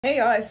Hey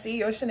y'all, it's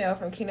CEO Shaniell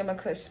from Kingdom of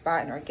Kush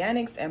Spot and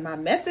Organics, and my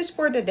message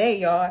for today,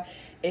 y'all,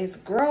 is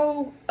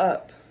grow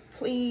up,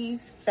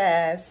 please,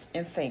 fast,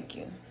 and thank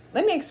you.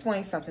 Let me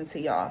explain something to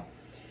y'all.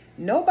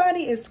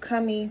 Nobody is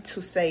coming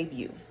to save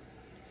you.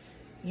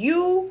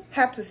 You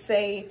have to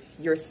save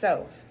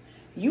yourself.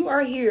 You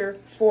are here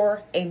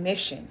for a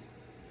mission.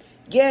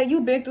 Yeah,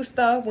 you've been through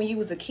stuff when you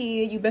was a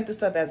kid. You've been through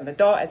stuff as an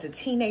adult, as a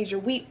teenager.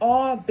 We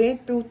all been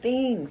through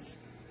things,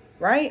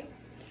 right?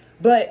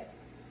 But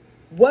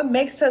what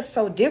makes us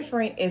so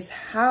different is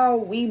how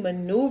we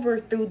maneuver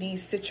through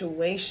these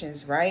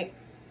situations, right?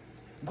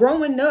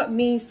 Growing up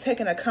means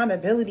taking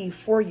accountability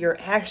for your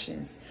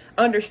actions,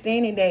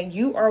 understanding that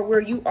you are where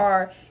you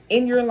are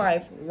in your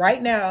life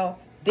right now,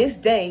 this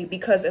day,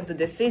 because of the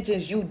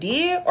decisions you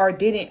did or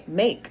didn't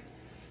make.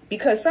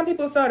 Because some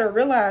people fail to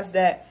realize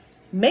that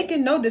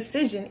making no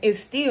decision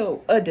is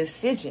still a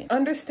decision.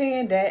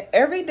 Understand that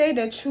every day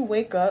that you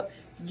wake up,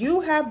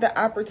 you have the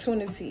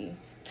opportunity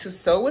to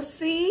sow a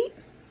seed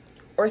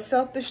or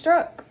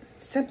self-destruct.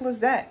 Simple as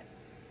that.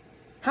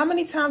 How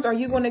many times are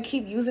you going to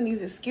keep using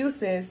these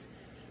excuses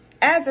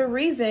as a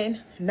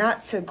reason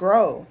not to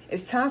grow?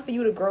 It's time for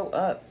you to grow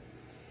up.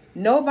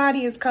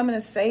 Nobody is coming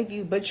to save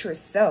you but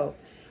yourself.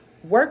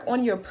 Work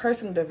on your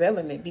personal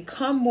development.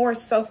 Become more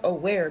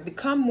self-aware.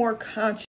 Become more conscious.